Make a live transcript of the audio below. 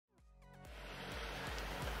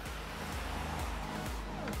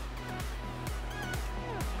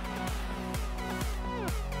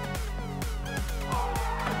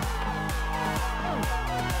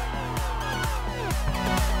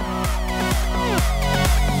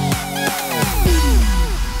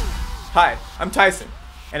Hi, I'm Tyson,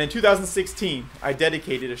 and in 2016, I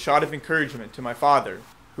dedicated a shot of encouragement to my father,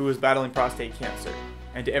 who was battling prostate cancer,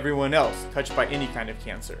 and to everyone else touched by any kind of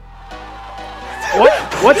cancer.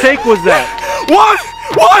 What take was that?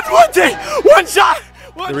 One take, one shot!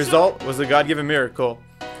 The result was a God-given miracle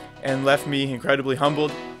and left me incredibly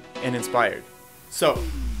humbled and inspired. So,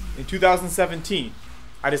 in 2017,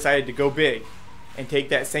 I decided to go big and take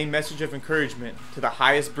that same message of encouragement to the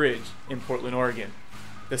highest bridge in Portland, Oregon,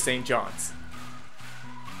 the St. John's.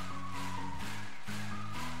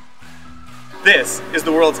 This is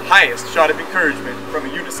the world's highest shot of encouragement from a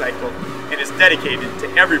unicycle and is dedicated to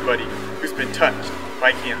everybody who's been touched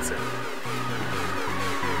by cancer.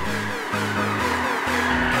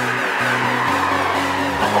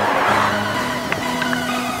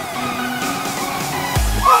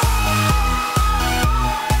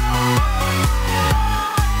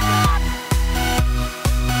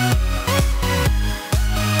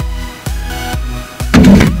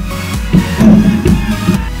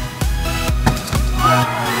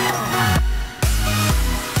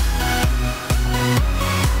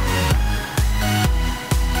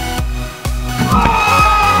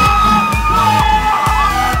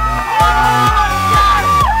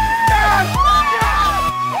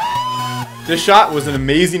 This shot was an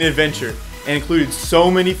amazing adventure and included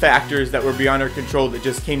so many factors that were beyond our control that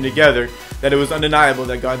just came together that it was undeniable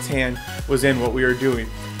that God's hand was in what we were doing,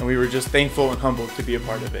 and we were just thankful and humbled to be a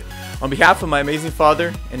part of it. On behalf of my amazing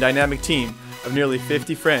father and dynamic team of nearly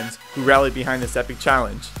 50 friends who rallied behind this epic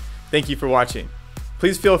challenge, thank you for watching.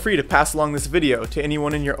 Please feel free to pass along this video to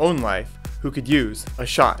anyone in your own life who could use a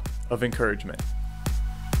shot of encouragement.